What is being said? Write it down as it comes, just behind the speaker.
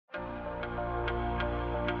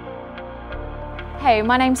Hey,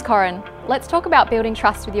 my name's Corinne. Let's talk about building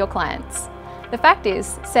trust with your clients. The fact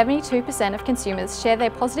is, 72% of consumers share their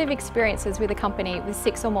positive experiences with a company with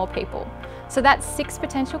 6 or more people. So that's 6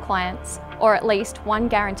 potential clients, or at least 1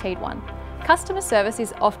 guaranteed one. Customer service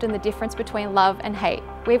is often the difference between love and hate.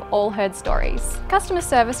 We've all heard stories. Customer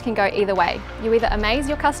service can go either way. You either amaze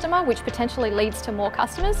your customer, which potentially leads to more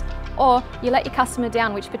customers, or you let your customer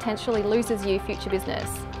down, which potentially loses you future business.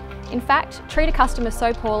 In fact, treat a customer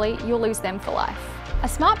so poorly, you'll lose them for life. A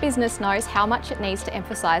smart business knows how much it needs to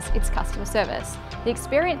emphasise its customer service. The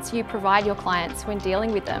experience you provide your clients when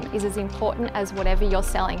dealing with them is as important as whatever you're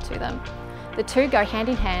selling to them. The two go hand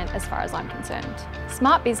in hand as far as I'm concerned.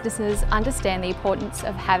 Smart businesses understand the importance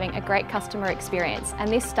of having a great customer experience,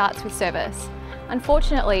 and this starts with service.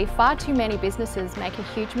 Unfortunately, far too many businesses make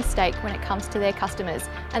a huge mistake when it comes to their customers,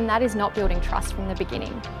 and that is not building trust from the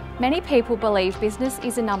beginning. Many people believe business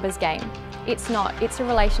is a numbers game. It's not, it's a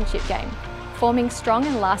relationship game. Forming strong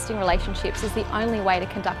and lasting relationships is the only way to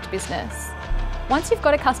conduct business. Once you've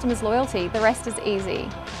got a customer's loyalty, the rest is easy.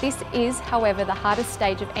 This is, however, the hardest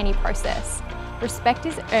stage of any process. Respect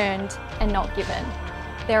is earned and not given.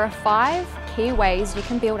 There are 5 key ways you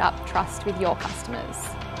can build up trust with your customers.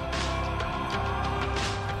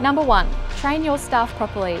 Number 1, train your staff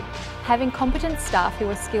properly. Having competent staff who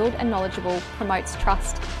are skilled and knowledgeable promotes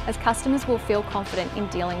trust, as customers will feel confident in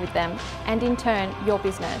dealing with them and, in turn, your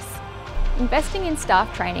business. Investing in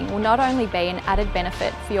staff training will not only be an added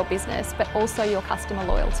benefit for your business, but also your customer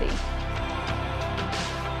loyalty.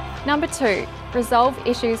 Number 2, resolve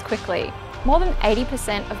issues quickly. More than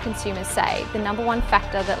 80% of consumers say the number 1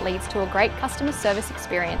 factor that leads to a great customer service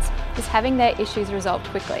experience is having their issues resolved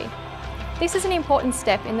quickly. This is an important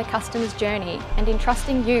step in the customer's journey and in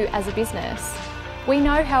trusting you as a business. We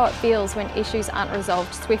know how it feels when issues aren't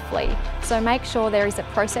resolved swiftly, so make sure there is a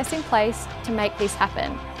process in place to make this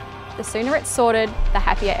happen. The sooner it's sorted, the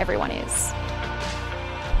happier everyone is.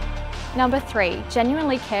 Number 3,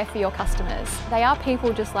 genuinely care for your customers. They are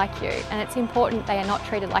people just like you, and it's important they are not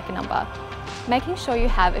treated like a number. Making sure you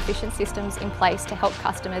have efficient systems in place to help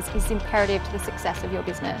customers is imperative to the success of your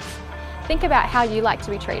business. Think about how you like to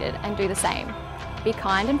be treated and do the same. Be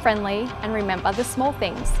kind and friendly, and remember the small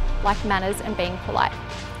things like manners and being polite.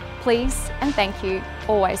 Please and thank you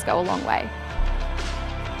always go a long way.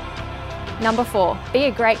 Number 4, be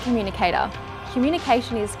a great communicator.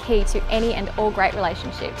 Communication is key to any and all great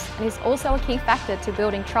relationships and is also a key factor to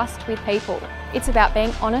building trust with people. It's about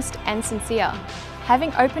being honest and sincere.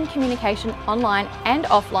 Having open communication online and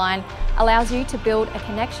offline allows you to build a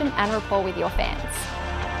connection and rapport with your fans.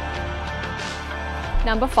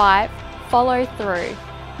 Number 5, follow through.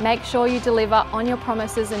 Make sure you deliver on your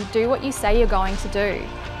promises and do what you say you're going to do.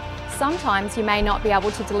 Sometimes you may not be able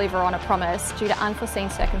to deliver on a promise due to unforeseen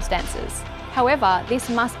circumstances. However, this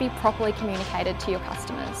must be properly communicated to your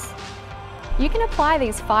customers. You can apply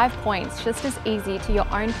these 5 points just as easy to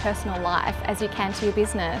your own personal life as you can to your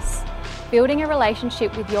business. Building a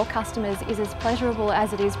relationship with your customers is as pleasurable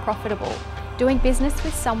as it is profitable. Doing business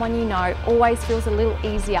with someone you know always feels a little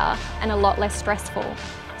easier and a lot less stressful.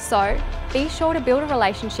 So, be sure to build a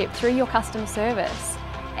relationship through your customer service.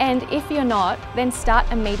 And if you're not, then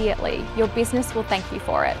start immediately. Your business will thank you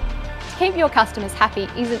for it. To keep your customers happy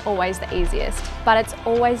isn't always the easiest, but it's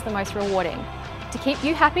always the most rewarding. To keep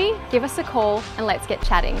you happy, give us a call and let's get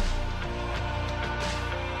chatting.